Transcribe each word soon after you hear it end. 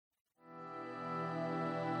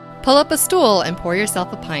Pull up a stool and pour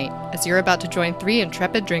yourself a pint as you're about to join three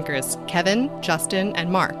intrepid drinkers, Kevin, Justin,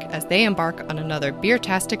 and Mark, as they embark on another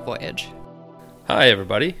beer-tastic voyage. Hi,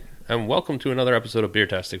 everybody, and welcome to another episode of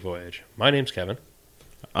Beer-tastic Voyage. My name's Kevin.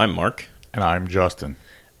 I'm Mark. And I'm Justin.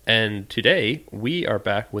 And today, we are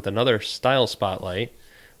back with another style spotlight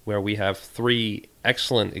where we have three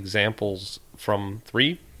excellent examples from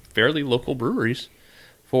three fairly local breweries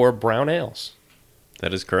for brown ales.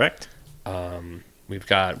 That is correct. We've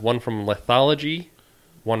got one from Lithology,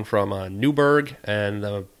 one from Newburgh, and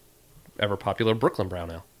the ever-popular Brooklyn Brown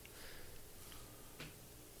Ale.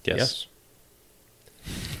 Yes.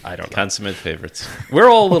 I don't know. Consummate favorites. We're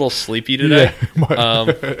all a little sleepy today.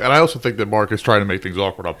 And I also think that Mark is trying to make things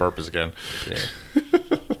awkward on purpose again.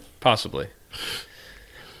 Yeah. Possibly.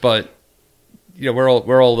 But, you know, we're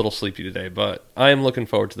all a little sleepy today, but I am looking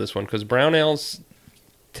forward to this one because brown ales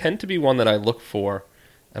tend to be one that I look for,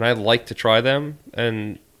 and I like to try them.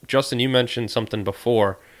 And, Justin, you mentioned something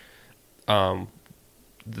before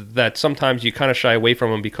that sometimes you kind of shy away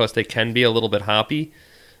from them because they can be a little bit hoppy,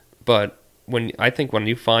 but when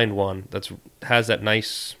you find one that has that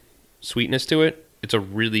nice sweetness to it, it's a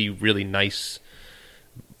really, really nice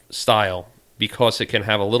style because it can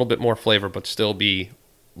have a little bit more flavor but still be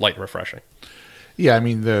light and refreshing. Yeah, I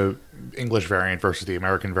mean, the English variant versus the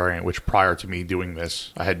American variant, which prior to me doing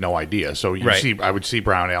this, I had no idea. So I would see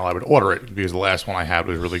brown ale, I would order it because the last one I had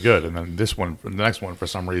was really good. And then the next one, for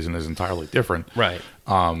some reason, is entirely different. Right.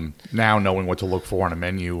 Now knowing what to look for on a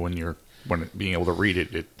menu when being able to read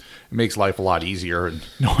it, it makes life a lot easier and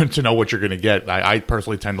knowing to know what you're going to get. I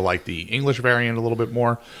personally tend to like the English variant a little bit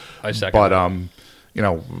more. I second. But you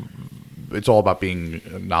know, it's all about being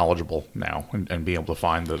knowledgeable now and being able to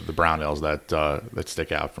find the brown ales that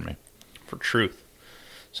stick out for me. For truth.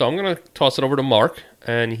 So I'm going to toss it over to Mark,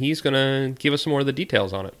 and he's going to give us some more of the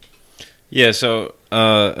details on it. Yeah, so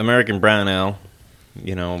American Brown Ale,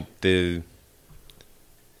 you know, the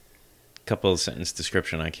couple of sentence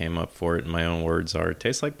description I came up for it in my own words are, it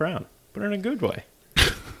tastes like brown, but in a good way.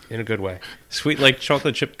 In a good way. Sweet like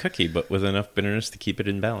chocolate chip cookie, but with enough bitterness to keep it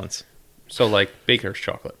in balance. So like Baker's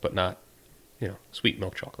chocolate, but not, you know, sweet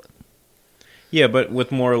milk chocolate. Yeah, but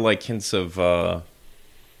with more like hints of,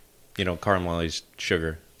 you know, caramelized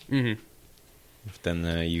sugar than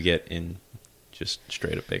you get in just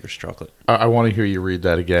straight up Baker's chocolate. I want to hear you read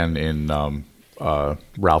that again in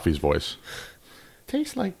Ralphie's voice.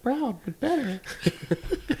 Tastes like brown, but better.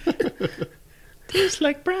 Tastes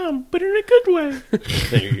like brown, but in a good way.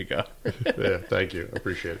 There you go. Yeah, thank you. I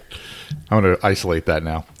appreciate it. I'm going to isolate that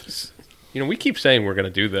now. You know, we keep saying we're going to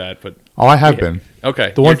do that, but... Oh, I have been.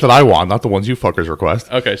 Okay. The ones that I want, not the ones you fuckers request.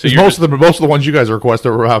 Okay, so most of the ones you guys request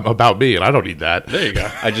are about me, and I don't need that. There you go.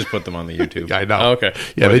 I just put them on the YouTube. I know. Oh, okay.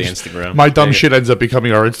 Yeah, or the Instagram. My dumb shit ends up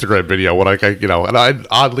becoming our Instagram video. And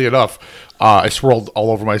oddly enough, I swirled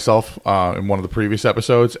all over myself in one of the previous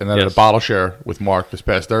episodes, and then at a bottle share with Mark this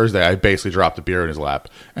past Thursday, I basically dropped a beer in his lap.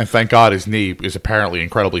 And thank God his knee is apparently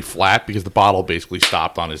incredibly flat because the bottle basically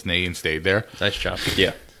stopped on his knee and stayed there. Nice job.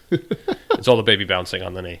 Yeah. It's all the baby bouncing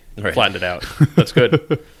on the knee. Right. Flattened it out. That's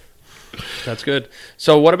good. That's good.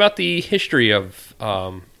 So what about the history of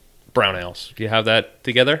brown ales? Do you have that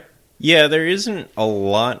together? Yeah, there isn't a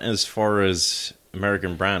lot as far as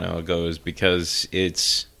American Brown Ale goes because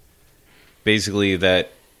it's basically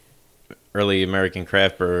that early American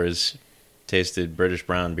craft brewers tasted British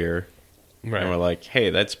brown beer and were like, hey,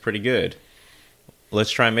 that's pretty good.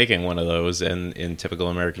 Let's try making one of those. And in typical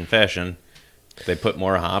American fashion, they put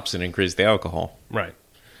more hops and increased the alcohol. Right.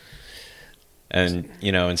 And,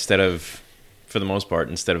 you know, for the most part,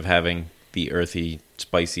 instead of having the earthy,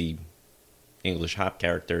 spicy English hop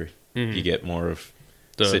character, you get more of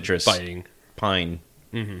The citrus, biting. pine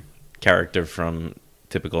character from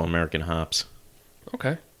typical American hops.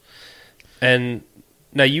 Okay. And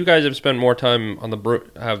now you guys have spent more time on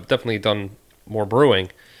have definitely done more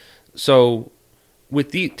brewing. So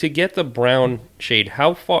to get the brown shade,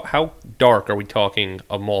 how dark are we talking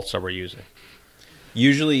of malts that we're using?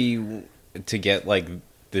 Usually, to get like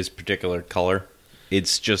this particular color,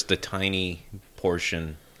 it's just a tiny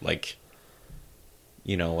portion, like,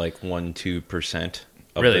 you know, like 1-2%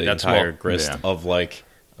 of Really, the that's entire small. grist Yeah. of like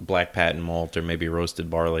a black patent malt or maybe roasted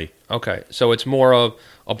barley. Okay, so it's more of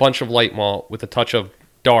a bunch of light malt with a touch of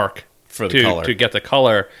dark For the color. to get the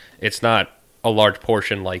color. It's not a large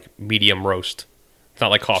portion like medium roast. It's not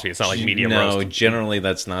like coffee. It's not like medium roast. No, generally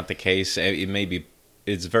that's not the case.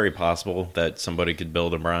 It's very possible that somebody could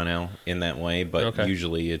build a brown ale in that way, but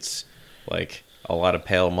usually it's like a lot of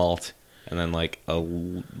pale malt and then like a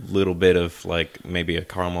little bit of like maybe a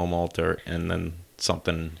caramel malt and then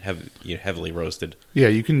something heavily roasted. Yeah,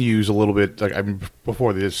 you can use a little bit. Like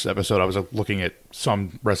before this episode, I was looking at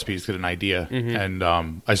some recipes to get an idea, and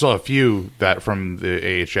I saw a few that from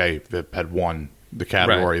the AHA that had won the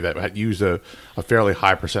category that had used a fairly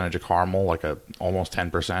high percentage of caramel, like almost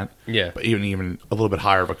 10%. Yeah, but even a little bit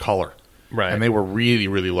higher of a color. Right, and they were really,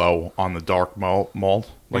 really low on the dark malt.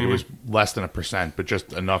 Like it was less than 1%, but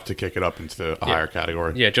just enough to kick it up into a higher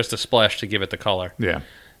category. Yeah, just a splash to give it the color. Yeah,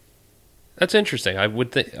 that's interesting. I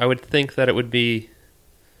would think that it would be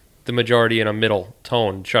the majority in a middle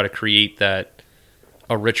tone, try to create a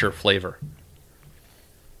richer flavor.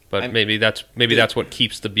 But maybe that's what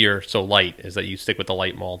keeps the beer so light, is that you stick with the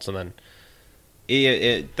light malts and then.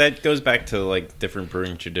 That goes back to like different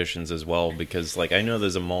brewing traditions as well, because like I know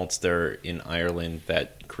there's a malts there in Ireland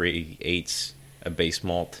that creates a base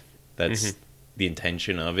malt. That's the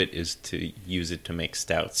intention of it, is to use it to make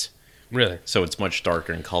stouts. Really? So it's much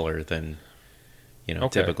darker in color than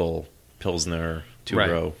typical Pilsner,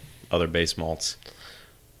 two-row, other base malts.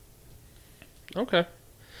 Okay.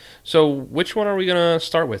 So which one are we going to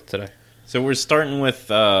start with today? So we're starting with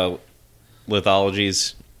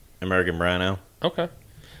Lithology's American Brown Ale. Okay.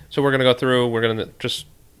 So we're going to go through, we're going to just...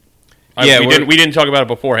 we didn't talk about it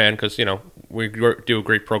beforehand because, we do a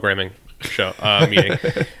great programming show meeting.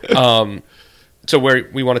 So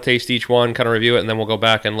we want to taste each one, kind of review it, and then we'll go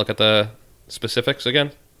back and look at the specifics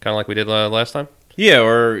again, kind of like we did last time? Yeah,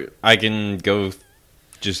 or I can go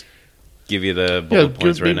just give you the bullet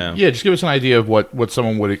points right now. Yeah, just give us an idea of what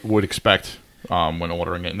someone would expect when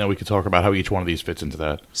ordering it, and then we can talk about how each one of these fits into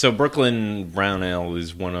that. So Brooklyn Brown Ale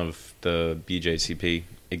is one of the BJCP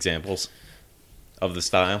examples of the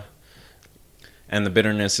style. And the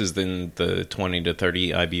bitterness is in the 20 to 30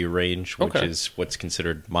 IBU range, which is what's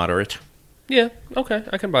considered moderate. Yeah, okay,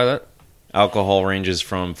 I can buy that. Alcohol ranges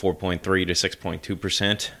from 4.3 to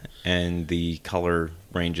 6.2%, and the color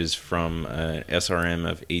ranges from an SRM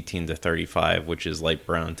of 18 to 35, which is light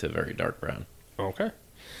brown to very dark brown. Okay.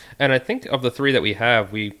 And I think of the three that we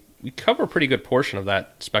have, we cover a pretty good portion of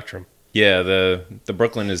that spectrum. Yeah, the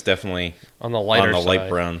Brooklyn is definitely on the lighter side. Light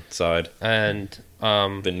brown side. And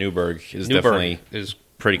the Newburgh is definitely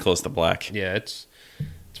pretty close to black. Yeah, it's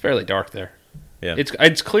fairly dark there. Yeah.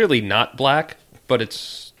 It's clearly not black, but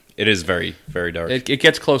it is very, very dark. It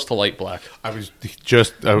gets close to light black. I was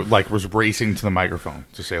just was racing to the microphone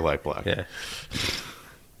to say light black. Yeah.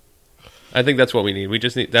 I think that's what we need. We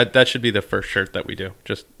just need that should be the first shirt that we do.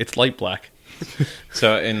 Just it's light black.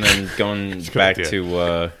 So, and then going back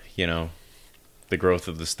to the growth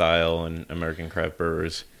of the style and American craft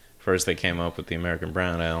brewers. First they came up with the American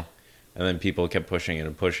Brown Ale, and then people kept pushing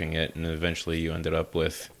it, and eventually you ended up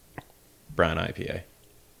with Brown IPA.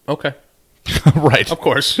 Okay. Right. Of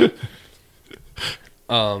course.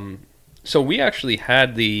 So we actually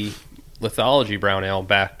had the Lithology Brown Ale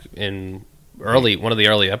back in one of the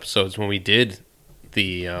early episodes when we did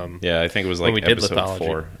the I think it was like episode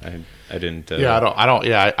 4. I didn't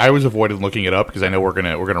I was avoiding looking it up because I know we're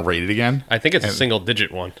gonna rate it again. I think it's a single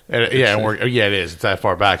digit one. It is. It's that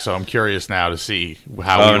far back, so I'm curious now to see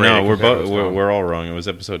how we're all wrong. It was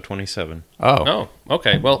episode 27. Oh,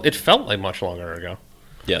 okay. Well, it felt like much longer ago.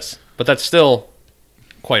 Yes. But that's still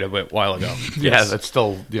quite a while ago. Yeah, that's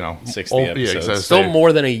still 60 episodes. Yeah, still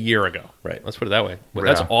more than a year ago. Right. Let's put it that way. But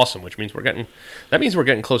that's awesome, which means we're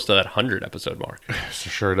getting close to that 100 episode mark.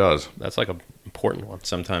 Sure does. That's like an important one.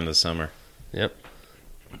 Sometime this summer. Yep.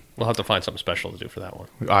 We'll have to find something special to do for that one.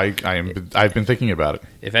 I've been thinking about it.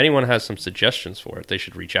 If anyone has some suggestions for it, they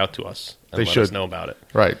should reach out to us and let us know about it.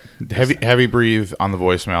 Right. Heavy breathe on the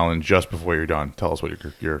voicemail, and just before you're done, tell us what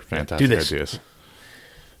your fantastic ideas.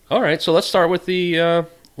 All right, so let's start with the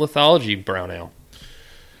Lithology Brown Ale.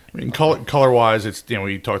 I mean, color-wise, it's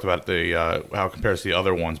we talked about the how it compares to the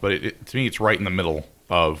other ones, but to me, it's right in the middle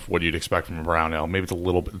of what you'd expect from a brown ale. Maybe it's a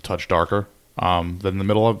little bit touch darker than the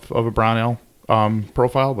middle of a brown ale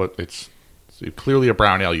profile, but it's clearly a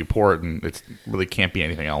brown ale. You pour it, and it really can't be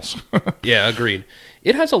anything else. Yeah, agreed.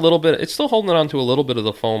 It has a little bit. It's still holding on to a little bit of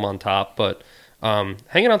the foam on top, but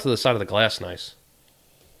hanging onto the side of the glass, nice.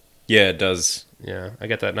 Yeah, it does. Yeah, I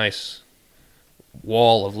get that nice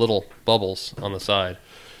wall of little bubbles on the side.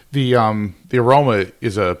 The aroma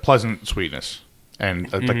is a pleasant sweetness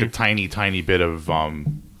and like a tiny, tiny bit of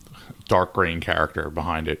dark grain character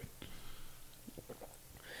behind it.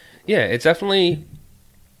 Yeah, it definitely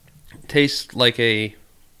tastes like a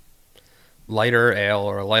lighter ale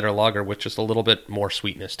or a lighter lager with just a little bit more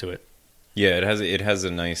sweetness to it. Yeah, it has a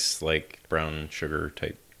nice like brown sugar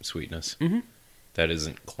type sweetness that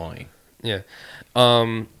isn't cloying. Yeah.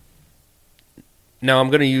 Now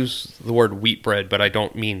I'm going to use the word wheat bread, but I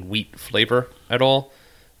don't mean wheat flavor at all.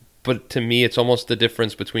 But to me, it's almost the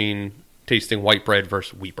difference between tasting white bread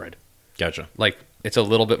versus wheat bread. Gotcha. Like, it's a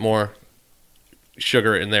little bit more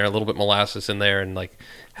sugar in there, a little bit molasses in there, and like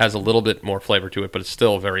has a little bit more flavor to it, but it's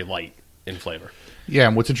still very light in flavor. Yeah,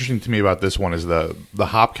 and what's interesting to me about this one is the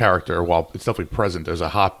hop character. While it's definitely present, there's a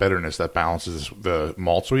hop bitterness that balances the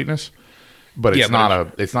malt sweetness, but it's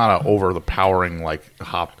it's not a over the powering like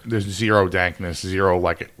hop. There's zero dankness, zero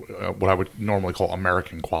like what I would normally call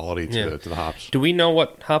American quality to the hops. Do we know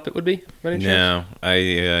what hop it would be? By any chance? No,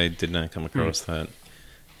 I did not come across that.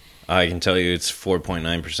 I can tell you it's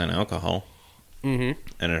 4.9% alcohol, and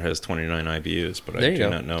it has 29 IBUs, but I do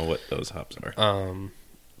not know what those hops are.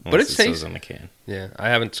 But it says on the can. Yeah, I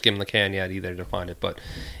haven't skimmed the can yet either to find it, but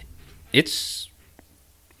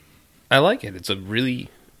I like it. It's a really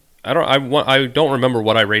I don't remember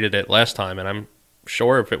what I rated it last time, and I'm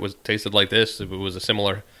sure if it was tasted like this, if it was a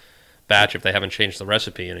similar batch, if they haven't changed the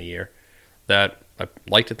recipe in a year, that I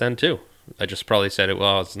liked it then too. I just probably said it.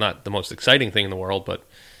 Well, it's not the most exciting thing in the world, but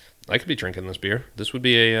I could be drinking this beer. This would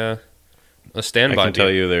be a standby. I can tell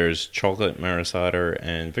you there's chocolate, Maris Otter,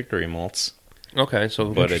 and Victory malts. Okay,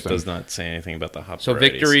 so but it does not say anything about the hop. So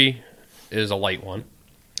varieties. Victory is a light one.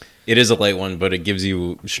 It is a light one, but it gives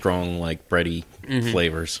you strong, like bready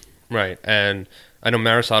flavors. Right, and I know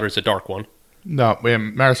Maris Otter is a dark one. No,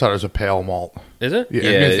 Maris Otter is a pale malt. Is it? Yeah,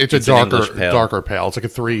 it's a darker pale. It's like a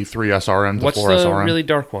 3 SRM to What's 4 the SRM. really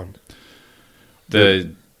dark one?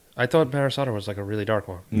 I thought Maris Otter was like a really dark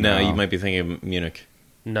one. No, you might be thinking of Munich.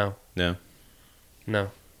 No. Then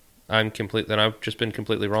I've just been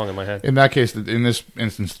completely wrong in my head. In that case, in this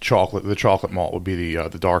instance, the chocolate malt would be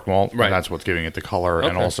the dark malt, right? And that's what's giving it the color,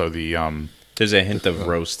 and also the. There's a hint of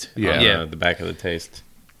roast on the back of the taste.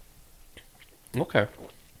 Okay.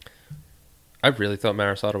 I really thought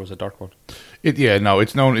Maris Otter was a dark one.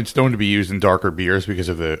 It's known to be used in darker beers because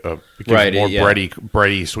of more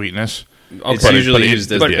bready sweetness. Okay. It's usually used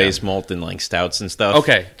as the base malt in like stouts and stuff.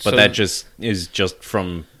 Okay, but that just is just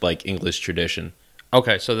from like English tradition.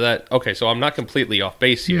 Okay, so I'm not completely off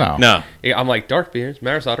base here. No. I'm like dark beers,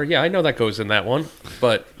 Maris Otter. Yeah, I know that goes in that one,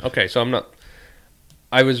 but okay, so I'm not.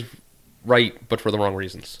 I was right, but for the wrong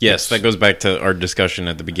reasons. Yes, that goes back to our discussion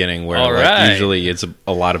at the beginning, where usually it's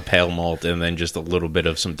a lot of pale malt and then just a little bit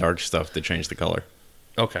of some dark stuff to change the color.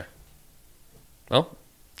 Okay. Well,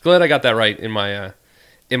 glad I got that right in my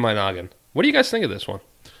noggin. What do you guys think of this one?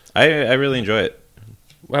 I really enjoy it.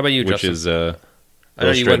 How about you, Justin? Which is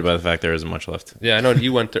illustrated by the fact there isn't much left. Yeah, I know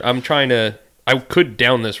you went through. I could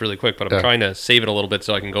down this really quick, but I'm trying to save it a little bit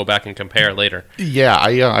so I can go back and compare later. Yeah,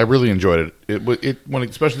 I really enjoyed it.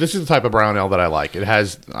 Especially this is the type of brown ale that I like.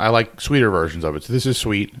 I like sweeter versions of it. So this is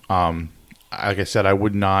sweet. Like I said, I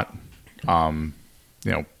would not,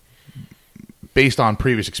 based on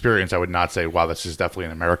previous experience, I would not say, wow, this is definitely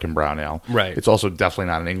an American brown ale. Right. It's also definitely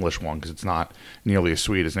not an English one because it's not nearly as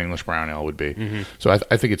sweet as an English brown ale would be. Mm-hmm. So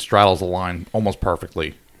I think it straddles the line almost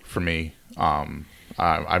perfectly for me.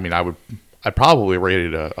 I'd probably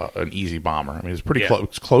rate it an easy bomber. I mean, it's pretty close.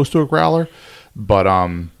 It's close to a growler, but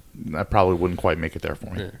I probably wouldn't quite make it there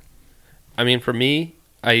for me. Yeah. I mean, for me,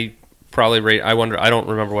 I probably rate. I don't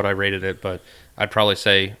remember what I rated it, but I'd probably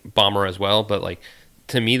say bomber as well. But like,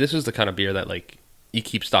 to me, this is the kind of beer that like you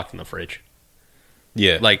keep stocked in the fridge.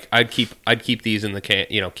 Yeah, like I'd keep these in the can.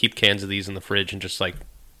 Keep cans of these in the fridge and just like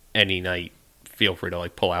any night, feel free to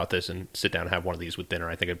like pull out this and sit down and have one of these with dinner.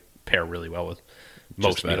 I think it'd pair really well with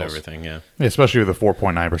most about meals. Everything, yeah, especially with a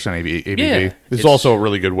 4.9% ABV. Yeah, this is also a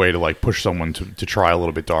really good way to like push someone to try a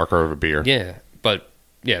little bit darker of a beer. Yeah, but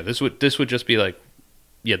yeah, this would just be like,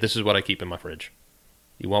 yeah, this is what I keep in my fridge.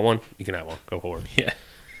 You want one? You can have one. Go forward. Yeah.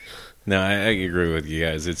 No, I agree with you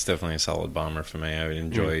guys. It's definitely a solid bomber for me. I would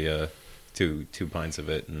enjoy two pints of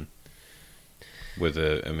it and with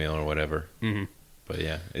a meal or whatever. Mm-hmm. But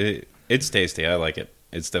yeah, it's tasty. I like it.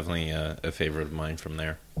 It's definitely a favorite of mine from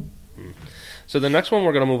there. Mm. So the next one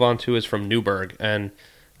we're going to move on to is from Newberg, and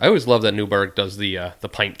I always love that Newberg does the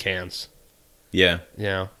pint cans. Yeah,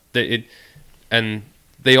 and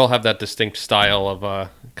they all have that distinct style of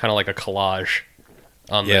kind of like a collage.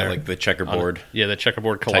 On there. Like the checkerboard. The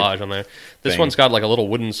checkerboard collage on there. This one's got like a little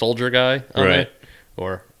wooden soldier guy on there.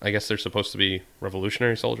 Or I guess they're supposed to be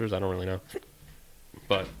revolutionary soldiers. I don't really know.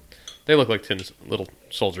 But they look like little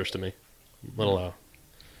soldiers to me. Little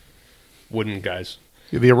wooden guys.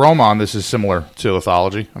 The aroma on this is similar to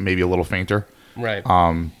Lithology, maybe a little fainter. Right.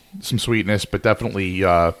 Some sweetness, but definitely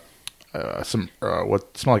some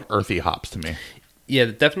what smell like earthy hops to me. Yeah,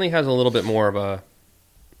 it definitely has a little bit more of a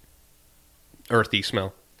earthy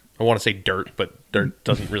smell. I want to say dirt, but dirt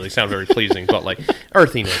doesn't really sound very pleasing, but like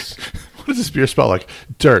earthiness. What does this beer smell like?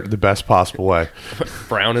 Dirt, the best possible way.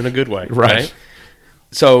 Brown in a good way, right?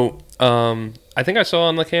 So, I think I saw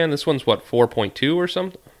on the can, this one's what, 4.2 or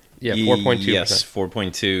something? Yeah, 4.2%. Yes,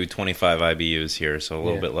 4.2, 25 IBUs here, so a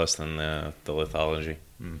little bit less than the lithology.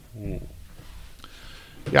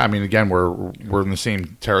 Yeah, I mean, again, we're in the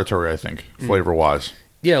same territory, I think, flavor-wise.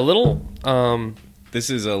 Yeah, a little... This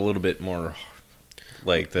is a little bit more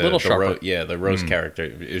like the Little sharper. the roast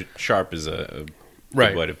character. Sharp is a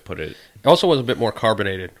Right. good way to put it. It also was a bit more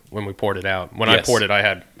carbonated when we poured it out. When I Yes. poured it, I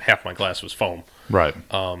had half my glass was foam, Right.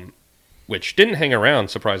 which didn't hang around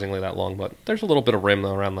surprisingly that long, but there's a little bit of rim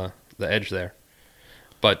around the edge there.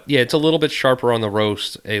 But yeah, it's a little bit sharper on the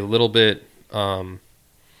roast, a little bit,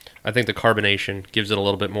 I think the carbonation gives it a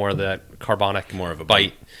little bit more of that carbonic More of a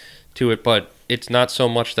bite to it, but it's not so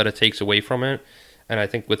much that it takes away from it. And I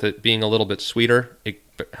think with it being a little bit sweeter, it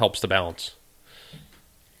helps the balance.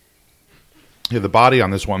 Yeah, the body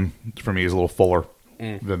on this one, for me, is a little fuller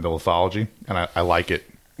than the lithology, and I like it.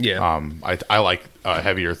 Yeah. I like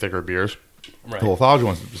heavier, thicker beers. Right. The lithology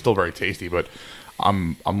one's still very tasty, but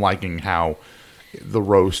I'm liking how the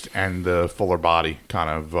roast and the fuller body kind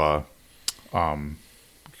of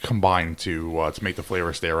combine to make the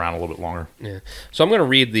flavor stay around a little bit longer. Yeah. So I'm going to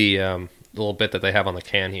read the little bit that they have on the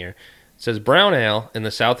can here. It says, brown ale in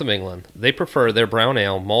the south of England. They prefer their brown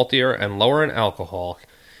ale maltier and lower in alcohol.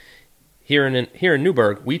 Here in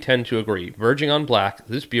Newburgh, we tend to agree. Verging on black,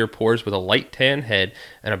 this beer pours with a light tan head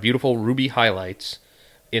and a beautiful ruby highlights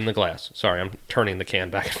in the glass. Sorry, I'm turning the can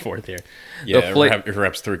back and forth here. Yeah, The it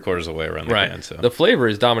wraps 3/4 away around the can. So. The flavor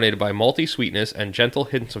is dominated by malty sweetness and gentle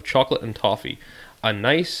hints of chocolate and toffee. A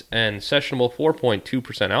nice and sessionable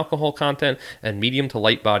 4.2% alcohol content and medium to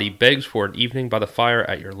light body begs for an evening by the fire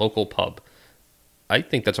at your local pub. I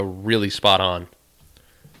think that's a really spot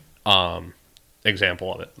on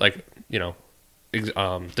example of it. Like, you know,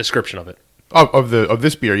 description of it. Of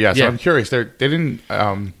this beer, yes. Yeah. I'm curious. They didn't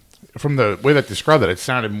from the way that described it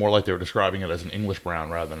sounded more like they were describing it as an English brown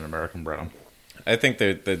rather than an American brown. I think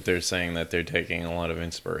that they're saying that they're taking a lot of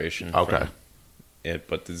inspiration Okay. from it,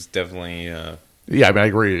 but there's definitely Yeah, I mean, I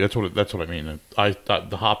agree. That's what I mean. I thought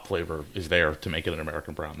the hop flavor is there to make it an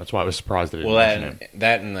American brown. That's why I was surprised they didn't mention it.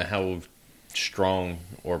 that and how strong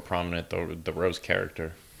or prominent the roast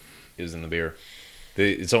character is in the beer.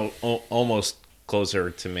 It's almost closer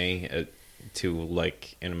to me to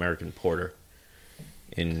like an American porter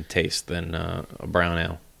in taste than a brown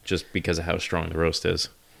ale, just because of how strong the roast is.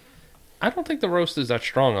 I don't think the roast is that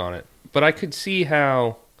strong on it, but I could see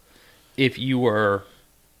how if you were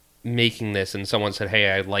making this and someone said,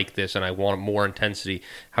 hey, I like this and I want more intensity,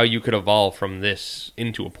 how you could evolve from this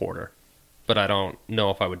into a porter. But I don't know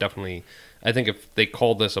if I would definitely... I think if they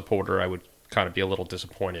called this a porter, I would kind of be a little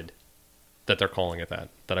disappointed that they're calling it that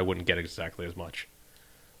I wouldn't get exactly as much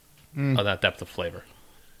of that depth of flavor.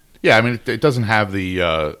 Yeah, I mean, it doesn't have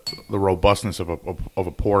the robustness of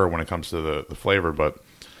a porter when it comes to the flavor, but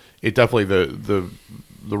it definitely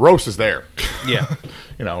the roast is there. Yeah.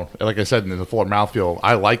 You know, like I said, in the fuller mouthfeel,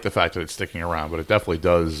 I like the fact that it's sticking around, but it definitely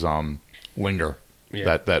does linger.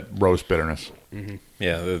 Yeah. That roast bitterness. Mm-hmm.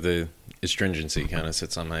 Yeah, the astringency kind of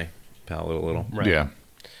sits on my palate a little. Right. Yeah.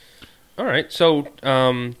 All right. So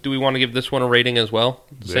do we want to give this one a rating as well?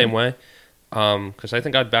 The Yeah. same way? Because I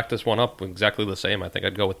think I'd back this one up exactly the same. I think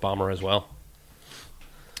I'd go with Bomber as well.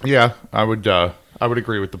 Yeah, I would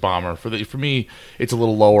agree with the bomber. For me, it's a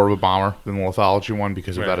little lower of a bomber than the lithology one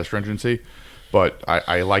because of Right. that astringency, but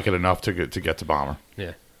I like it enough to get to bomber.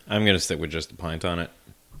 Yeah. I'm gonna stick with just a pint on it.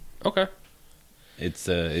 Okay. It's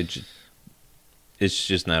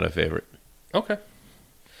just not a favorite, Okay.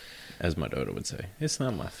 as my daughter would say. It's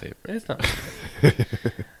not my favorite. It's not.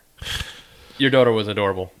 Your daughter was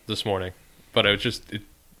adorable this morning, but it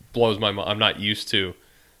blows my mind. I'm not used to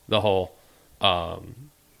the whole,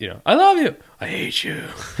 I love you. I hate you.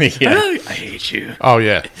 Yeah. I love you. I hate you. Oh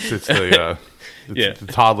yeah, it's the Yeah.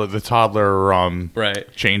 the toddler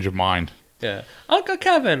Right. change of mind. Yeah. Uncle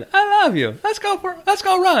Kevin, I love you. Let's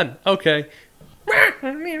go run. Okay.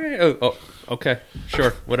 Oh, okay.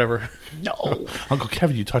 Sure. Whatever. No, Uncle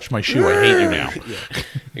Kevin, you touched my shoe. I hate you now.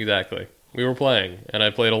 Exactly. We were playing, and I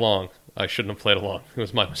played along. I shouldn't have played along. It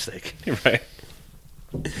was my mistake. Right.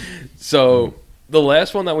 So the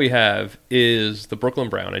last one that we have is the Brooklyn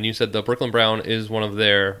Brown, and you said the Brooklyn Brown is one of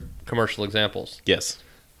their commercial examples. Yes.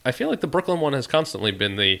 I feel like the Brooklyn one has constantly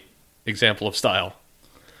been the example of style.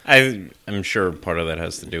 I'm sure part of that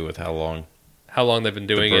has to do with how long They've been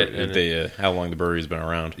doing it. And how long the brewery's been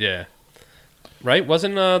around. yeah. Right?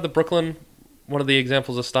 Wasn't the Brooklyn one of the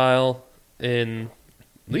examples of style in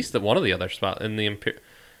at least one of the other spots in the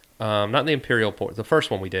not in the Imperial Port, the first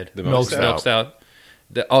one we did. The Milk Milk Stout.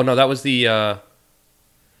 Oh no, that was the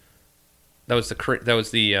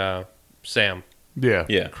Sam.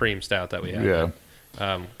 Yeah. cream stout that we had.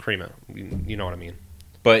 Yeah. Crema. You know what I mean.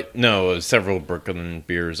 But no, several Brooklyn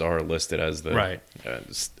beers are listed as the Right.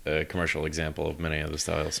 Commercial example of many of the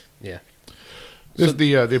styles. Yeah.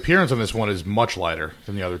 The appearance on this one is much lighter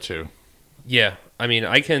than the other two. Yeah. I mean,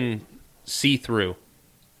 I can see through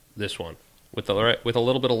this one with a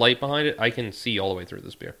little bit of light behind it. I can see all the way through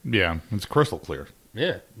this beer. Yeah, it's crystal clear.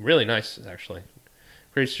 Yeah, really nice actually.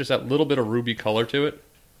 Creates just that little bit of ruby color to it.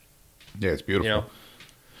 Yeah, it's beautiful. You know,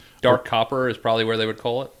 dark copper is probably where they would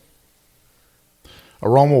call it.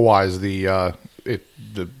 Aroma wise, the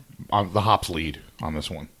hops lead on this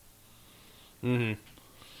one. Mm-hmm.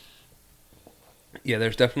 Yeah,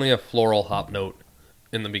 there's definitely a floral hop note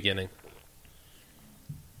in the beginning.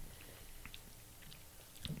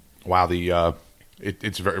 Wow,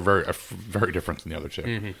 it's very different than the other two.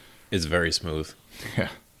 Mm-hmm. It's very smooth. Yeah,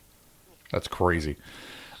 that's crazy.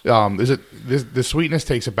 The sweetness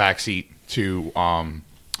takes a backseat to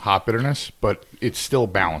hop bitterness, but it's still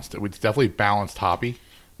balanced. It's definitely balanced hoppy,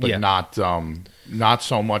 but Yeah. not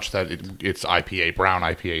so much that it's IPA, brown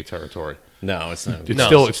IPA territory. No, it's not.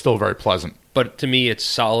 It's still very pleasant. But to me, it's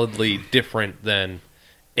solidly different than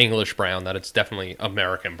English brown. That it's definitely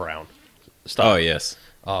American brown style. Oh, yes.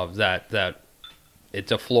 Of that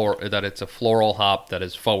it's a floral hop that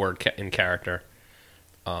is forward in character.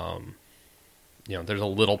 There's a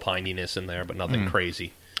little pininess in there, but nothing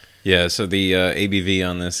crazy. Yeah, so the ABV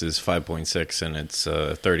on this is 5.6, and it's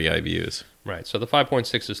 30 IBUs. Right. So the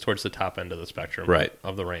 5.6 is towards the top end of the spectrum. Right.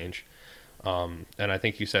 Of the range. And I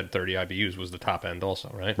think you said 30 IBUs was the top end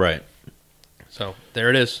also, right? Right. So there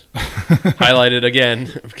it is. Highlighted again.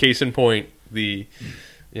 Case in point, the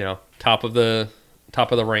top of the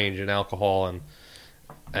range in alcohol and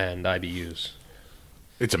IBUs.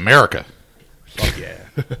 It's America. Fuck yeah.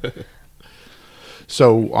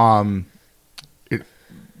 So,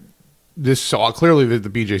 clearly the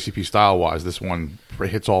BJCP style wise, this one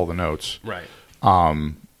hits all the notes, Right.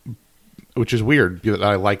 which is weird that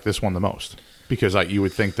I like this one the most because you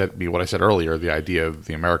would think that what I said earlier, the idea of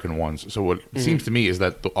the American ones. So what it seems to me is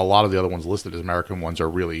that a lot of the other ones listed as American ones are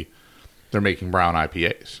really they're making brown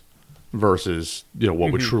IPAs versus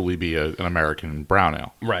what would truly be an American brown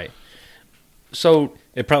ale. Right. So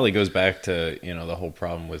It probably goes back to, the whole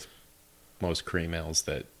problem with most cream ales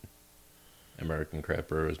that American craft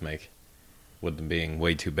brewers make, with them being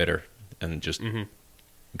way too bitter and just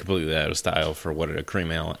completely out of style for what a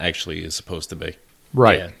cream ale actually is supposed to be.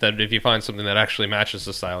 Right. yeah, that if you find something that actually matches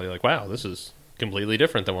the style, you're like, wow, this is completely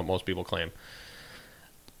different than what most people claim.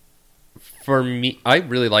 For me, I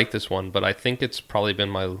really like this one, but I think it's probably been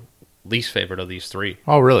my least favorite of these three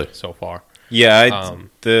Oh, really? so far. Yeah,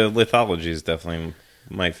 the lithology is definitely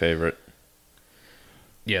my favorite.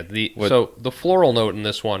 Yeah, so the floral note in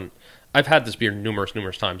this one, I've had this beer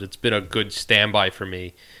numerous times. It's been a good standby for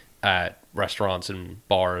me at restaurants and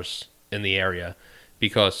bars in the area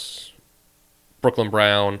because Brooklyn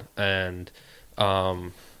Brown and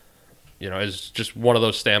is just one of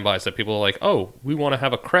those standbys that people are like, oh, we want to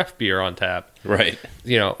have a craft beer on tap, Right.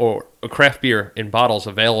 or a craft beer in bottles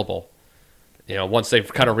available. Once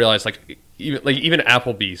they've kind of realized, even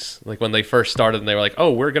Applebee's, like when they first started and they were like,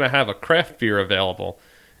 oh, we're gonna have a craft beer available.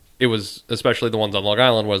 It was, especially the ones on Long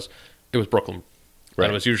Island, it was Brooklyn. Right.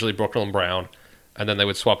 And it was usually Brooklyn Brown. And then they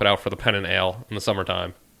would swap it out for the Pennant Ale in the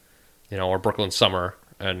summertime, or Brooklyn Summer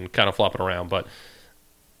and kind of flop it around. But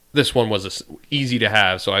this one was easy to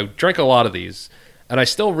have. So I drank a lot of these and I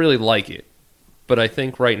still really like it. But I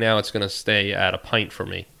think right now it's going to stay at a pint for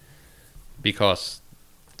me because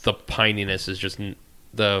the pininess is just,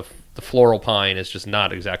 the floral pine is just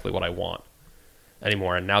not exactly what I want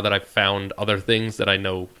anymore. And now that I've found other things that I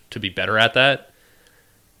know to be better at that,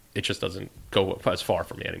 it just doesn't go as far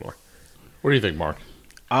for me anymore. What do you think, Mark?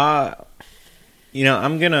 I'm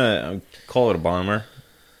gonna call it a bomber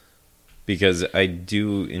because I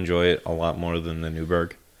do enjoy it a lot more than the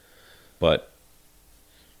Newburgh, but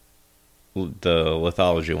the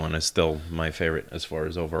lithology one is still my favorite as far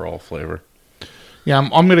as overall flavor. Yeah,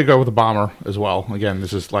 I'm going to go with a bomber as well. Again,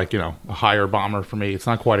 this is like, a higher bomber for me. It's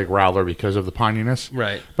not quite a growler because of the pininess.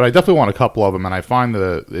 Right. But I definitely want a couple of them, and I find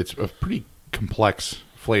it's a pretty complex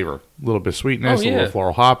flavor. A little bit of sweetness, a little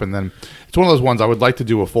floral hop, and then it's one of those ones I would like to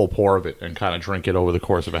do a full pour of it and kind of drink it over the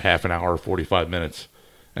course of a half an hour or 45 minutes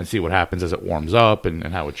and see what happens as it warms up and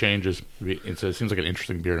how it changes. It seems like an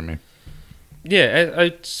interesting beer to me. Yeah,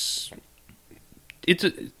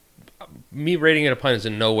 me rating it a pint is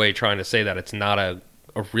in no way trying to say that it's not a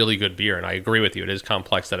really good beer, and I agree with you. It is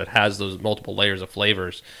complex, that it has those multiple layers of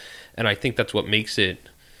flavors, and I think that's what makes it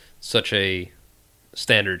such a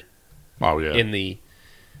standard Oh, yeah. in the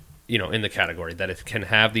in the category, that it can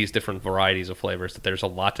have these different varieties of flavors, that there's a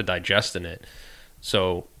lot to digest in it.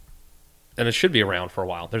 So, and it should be around for a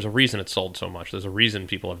while. There's a reason it's sold so much. There's a reason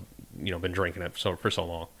people have, been drinking it for so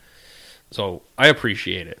long. So I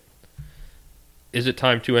appreciate it. Is it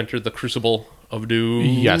time to enter the Crucible of Doom?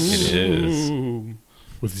 Yes, It is.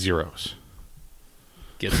 with zeros.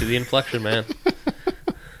 Get to the inflection, man.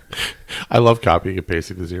 I love copying and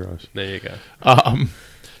pasting the zeros. There you go.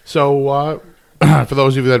 So, for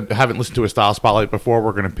those of you that haven't listened to a Style Spotlight before,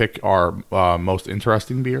 we're going to pick our most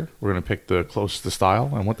interesting beer. We're going to pick the closest to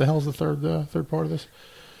style. And what the hell is the third part of this?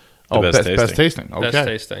 Best tasting. Okay. Best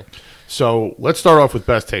tasting. So let's start off with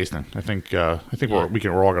best tasting. I think we're all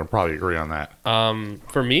going to probably agree on that.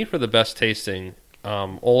 For me, for the best tasting,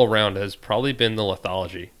 all around has probably been the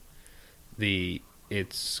Lithology.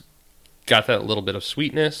 It's got that little bit of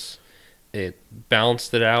sweetness. It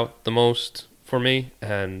balanced it out the most for me,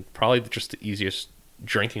 and probably just the easiest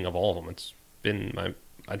drinking of all of them. It's been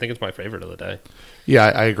I think it's my favorite of the day. Yeah,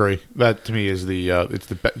 I agree. That to me is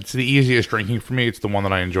it's the easiest drinking for me. It's the one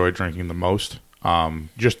that I enjoy drinking the most.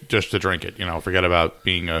 Just to drink it, forget about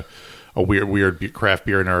being a weird craft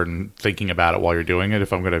beer nerd and thinking about it while you're doing it.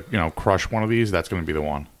 If I'm gonna crush one of these, that's gonna be the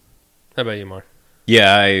one. How about you, Mark?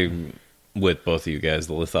 Yeah, I'm with both of you guys.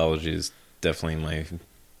 The Lithology is definitely my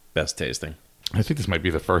best tasting. I think this might be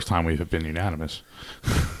the first time we've been unanimous.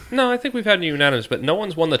 No, I think we've had unanimous, but no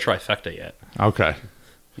one's won the trifecta yet. Okay.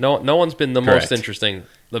 No one's been the Correct. most interesting,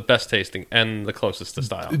 the best tasting, and the closest to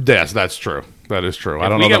style. Yes, that's true. That is true. I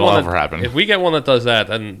don't If we know get that'll one ever happen. If we get one that does that,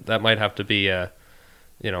 then that might have to be,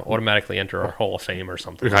 automatically enter our Hall of Fame or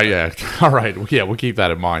something. Okay, yeah. All right. Yeah, we'll keep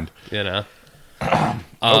that in mind. Okay.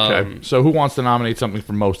 So who wants to nominate something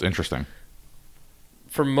for most interesting?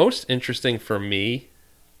 For most interesting for me,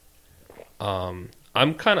 I'm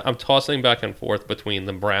tossing back and forth between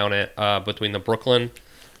the between the Brooklyn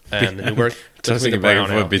and the Newburgh. Tossing it back and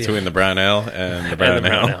forth between the brown ale and the brown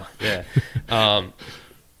ale. Yeah.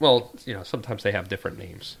 Well, sometimes they have different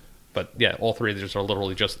names, but yeah, all three of these are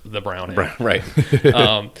literally just the brown ale. Right.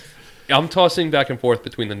 I'm tossing back and forth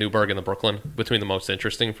between the Newburgh and the Brooklyn, between the most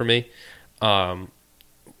interesting for me.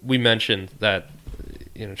 We mentioned that,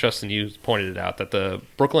 Justin, you pointed it out, that the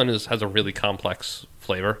Brooklyn has a really complex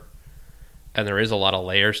flavor, and there is a lot of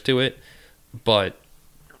layers to it, but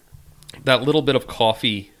that little bit of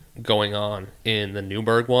coffee going on in the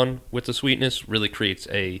Newburgh one with the sweetness really creates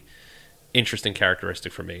a interesting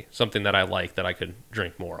characteristic for me, something that I like, that I could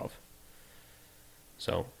drink more of.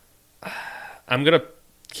 So I'm going to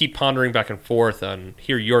keep pondering back and forth and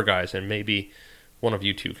hear your guys, and maybe one of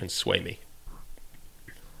you two can sway me.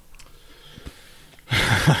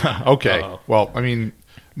 Okay. Uh-oh. Well, I mean,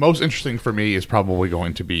 most interesting for me is probably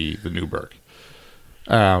going to be the Newburgh.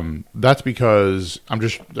 That's because I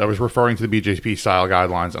was referring to the BJCP style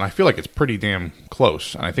guidelines, and I feel like it's pretty damn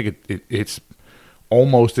close. And I think it's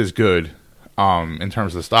almost as good in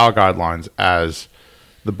terms of the style guidelines as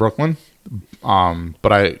the Brooklyn. But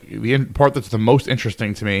the part that's the most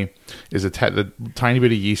interesting to me is the tiny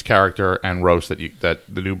bit of yeast character and roast that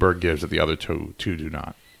the Newburgh gives that the other two do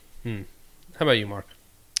not. How about you, Mark?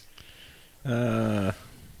 Sorry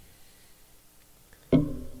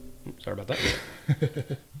about that.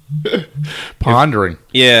 Pondering.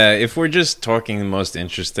 Yeah, if we're just talking the most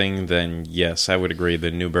interesting, then yes, I would agree.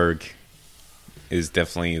 The Newburgh is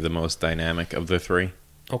definitely the most dynamic of the three.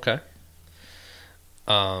 Okay.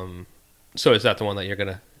 So is that the one that you're going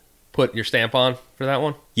to put your stamp on for that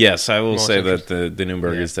one? Yes, I will Most say that the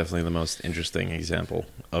Newburgh Yeah. is definitely the most interesting example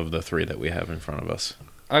of the three that we have in front of us.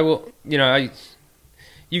 I will,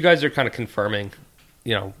 you guys are kind of confirming,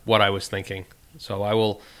 what I was thinking. So I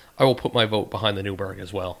will put my vote behind the Newburgh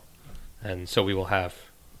as well. And so we have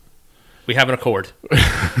an accord.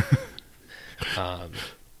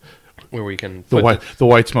 Where we can The put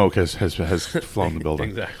white smoke has flown the building.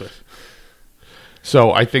 Exactly.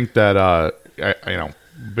 So I think that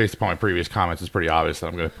based upon my previous comments, it's pretty obvious that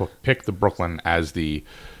I'm going to pick the Brooklyn as the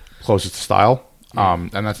closest to style,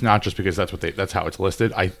 and that's not just because that's how it's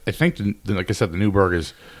listed. I think, like I said, the Newburgh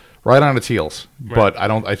is right on its heels, but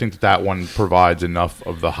I think that one provides enough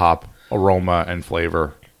of the hop aroma and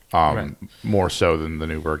flavor, more so than the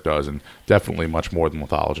Newburgh does, and definitely much more than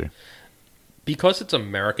Lithology. Because it's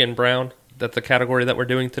American brown, that's the category that we're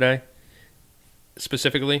doing today.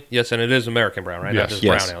 Specifically, yes, and it is American brown, right? Yes. Not just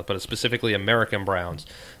Yes. brown ale, but it's specifically American browns.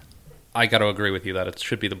 I got to agree with you that it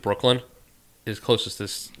should be the Brooklyn is closest to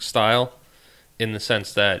style, in the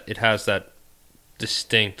sense that it has that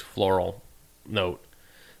distinct floral note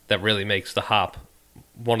that really makes the hop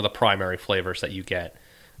one of the primary flavors that you get,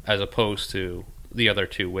 as opposed to the other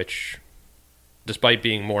two, which, despite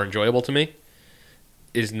being more enjoyable to me,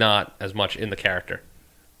 is not as much in the character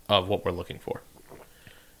of what we're looking for.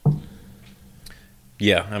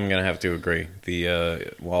 Yeah, I'm gonna have to agree.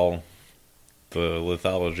 While the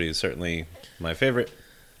lithology is certainly my favorite,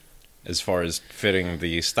 as far as fitting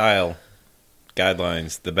the style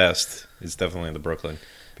guidelines, the best is definitely the Brooklyn,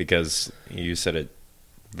 because you said it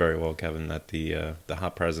very well, Kevin, that the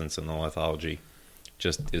hot presence in the lithology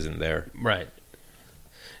just isn't there. Right.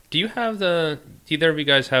 Do either of you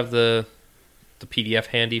guys have the PDF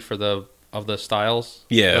handy for the styles?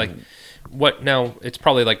 Yeah. Like what now? It's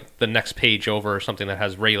probably like the next page over or something that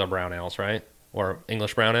has regular brown ales, right? Or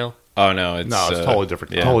English brown ale. Oh no, it's totally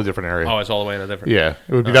different. yeah. Totally different area. Oh, it's all the way in a different. Yeah,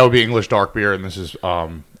 it would be that would be English dark beer, and this is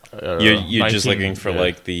You're just looking for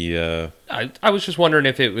like the I was just wondering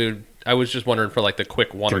if it would. I was just wondering for like the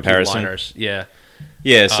quick one comparison? or two liners. Yeah.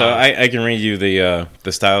 yeah. So I can read you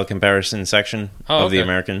the style comparison section Oh, of the okay.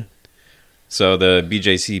 American. So the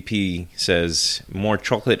BJCP says more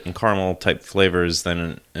chocolate and caramel type flavors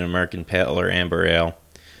than an American pale or amber ale,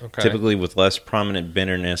 Okay. typically with less prominent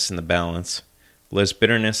bitterness in the balance, less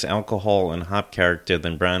bitterness, alcohol, and hop character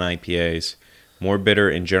than brown IPAs, more bitter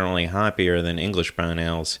and generally hoppier than English brown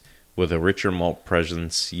ales, with a richer malt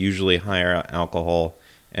presence, usually higher alcohol,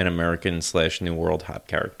 and American/New World hop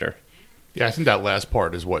character. Yeah, I think that last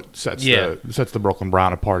part is what sets Yeah. the Brooklyn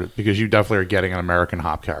Brown apart, because you definitely are getting an American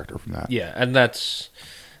hop character from that. Yeah, and that's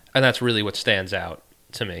really what stands out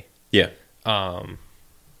to me. Yeah.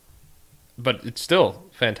 But it's still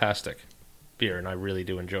fantastic beer, and I really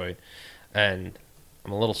do enjoy it. And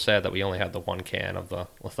I'm a little sad that we only had the one can of the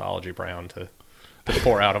Lithology Brown to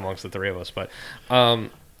pour out amongst the three of us. But I'm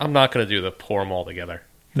not going to do the pour them all together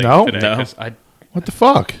thing No? today, No. 'cause What the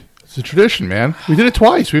fuck? It's a tradition, man. We did it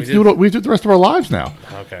twice. We have to do it. We do it the rest of our lives now.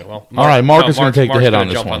 Okay, well, All right, Mark is going to take the Mark's hit gonna on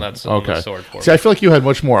this jump one. on the Okay. sword for See, me. I feel like you had a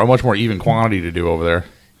much more even quantity to do over there.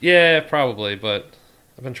 Yeah, probably, but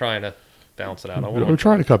I've been trying to balance it out. I We're won't.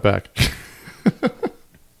 trying to cut back.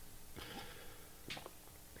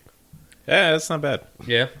 Yeah, that's not bad.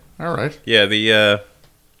 Yeah, All right. Yeah, the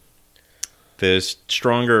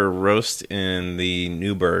stronger roast in the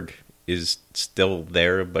Newburgh is still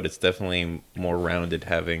there, but it's definitely more rounded,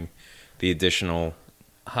 having the additional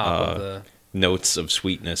hop of the. notes of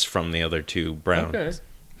sweetness from the other two brown. Okay,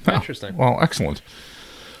 Oh, interesting. Well, excellent.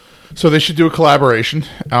 So they should do a collaboration.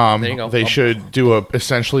 There you go. They should do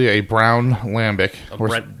essentially a brown lambic. A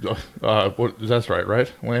Brent- That's right?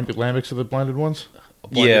 Lambics are the blended ones.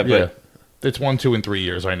 Yeah, but It's 1, 2, and 3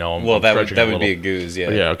 years. I know. well, I'm that would stretching be a little. goose. Yeah,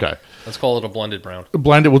 Yeah. Okay. Let's call it a blended brown.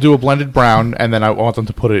 We'll do a blended brown, and then I want them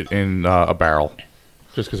to put it in a barrel,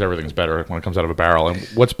 just because everything's better when it comes out of a barrel. And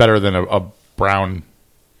what's better than a brown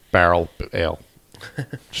barrel ale?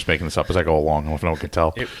 Just making this up as I go along. I don't know if no one can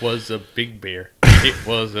tell. It was a big beer. It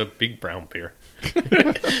was a big brown beer.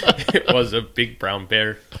 It was a big brown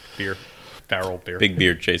beer, barrel beer. Big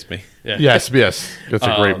beard chased me. Yeah. Yes. That's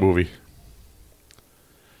a great movie.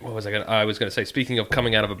 What was I going to... I was going to say, speaking of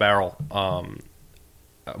coming out of a barrel,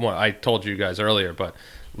 well, I told you guys earlier, but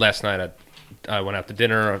last night I went out to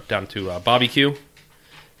dinner down to Barbecue,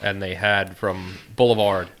 and they had from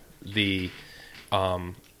Boulevard the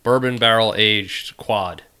bourbon barrel aged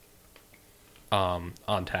quad on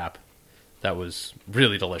tap. That was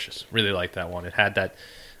really delicious. Really liked that one. It had that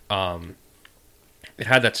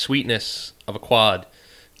sweetness of a quad,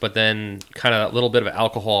 but then kind of a little bit of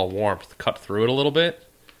alcohol warmth cut through it a little bit.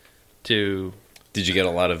 Did you get a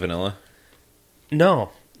lot of vanilla? No,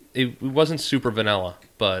 it wasn't super vanilla,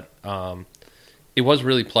 but it was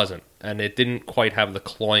really pleasant, and it didn't quite have the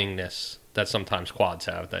cloyingness that sometimes quads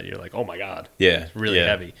have. That you're like, oh my god, Yeah, it's really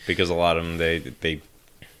heavy. because a lot of them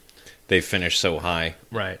they finish so high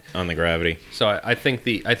Right. on the gravity. So I think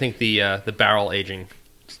the barrel aging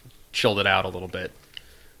chilled it out a little bit,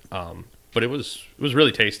 but it was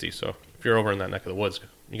really tasty. So if you're over in that neck of the woods,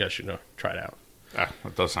 you guys should try it out. That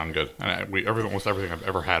does sound good. And almost everything I've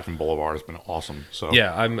ever had from Boulevard has been awesome. So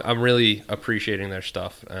Yeah, I'm really appreciating their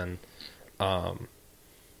stuff, and all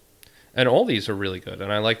these are really good,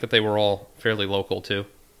 and I like that they were all fairly local too,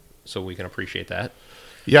 so we can appreciate that.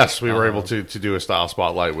 yes, we were able to do a style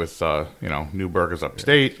spotlight with Newburgh is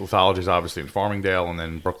upstate, Lithology is obviously in Farmingdale, and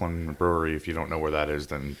then Brooklyn Brewery. If you don't know where that is,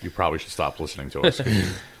 then you probably should stop listening to us.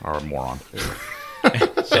 Or a moron.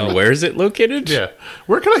 And where is it located? Yeah,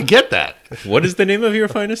 where can I get that? What is the name of your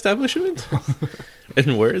fine establishment?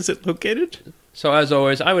 And where is it located? So as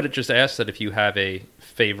always, I would just ask that if you have a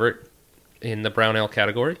favorite in the brown ale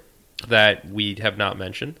category that we have not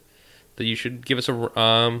mentioned, that you should give us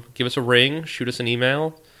a ring, shoot us an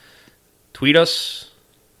email, tweet us,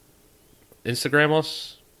 Instagram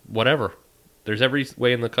us, whatever. There's every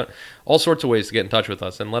way in all sorts of ways to get in touch with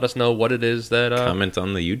us and let us know what it is that. Comment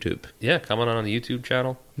on the YouTube. Yeah, comment on the YouTube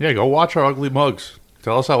channel. Yeah, go watch our ugly mugs.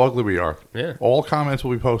 Tell us how ugly we are. Yeah. All comments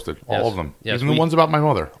will be posted. Yes. All of them. Yes, Even the ones about my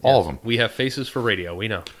mother. All of them. We have faces for radio. We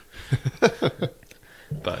know.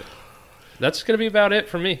 But that's going to be about it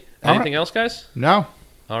for me. Anything else, guys? No.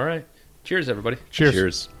 All right. Cheers, everybody.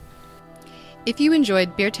 Cheers. If you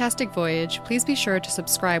enjoyed Beertastic Voyage, please be sure to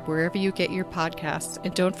subscribe wherever you get your podcasts,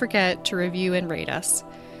 and don't forget to review and rate us.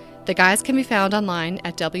 The guys can be found online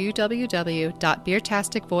at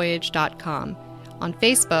www.beertasticvoyage.com, on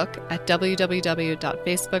Facebook at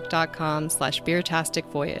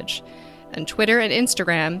www.facebook.com/beertasticvoyage, and Twitter and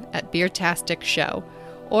Instagram at Beertastic Show,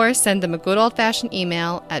 or send them a good old-fashioned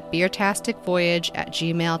email at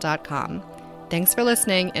beertasticvoyage@gmail.com. Thanks for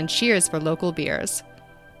listening, and cheers for local beers.